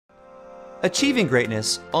Achieving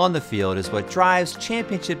greatness on the field is what drives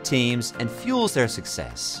championship teams and fuels their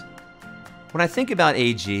success. When I think about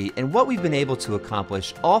AG and what we've been able to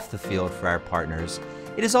accomplish off the field for our partners,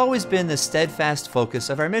 it has always been the steadfast focus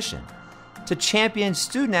of our mission to champion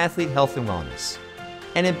student-athlete health and wellness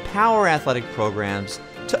and empower athletic programs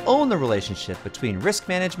to own the relationship between risk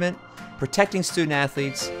management, protecting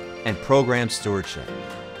student-athletes, and program stewardship.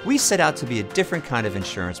 We set out to be a different kind of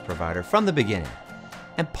insurance provider from the beginning,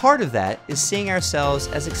 and part of that is seeing ourselves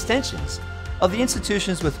as extensions of the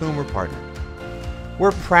institutions with whom we're partnered.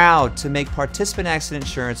 We're proud to make participant accident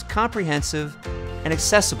insurance comprehensive and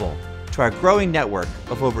accessible to our growing network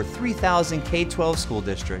of over 3,000 K-12 school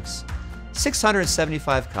districts,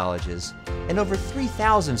 675 colleges, and over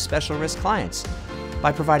 3,000 special risk clients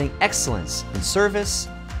by providing excellence in service,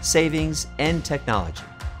 savings, and technology.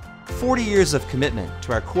 40 years of commitment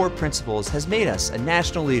to our core principles has made us a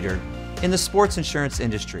national leader in the sports insurance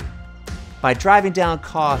industry by driving down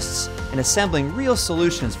costs and assembling real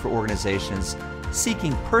solutions for organizations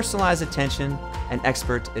seeking personalized attention and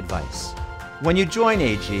expert advice. When you join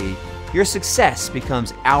AG, your success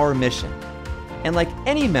becomes our mission. And like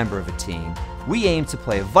any member of a team, we aim to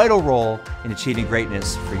play a vital role in achieving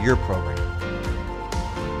greatness for your program.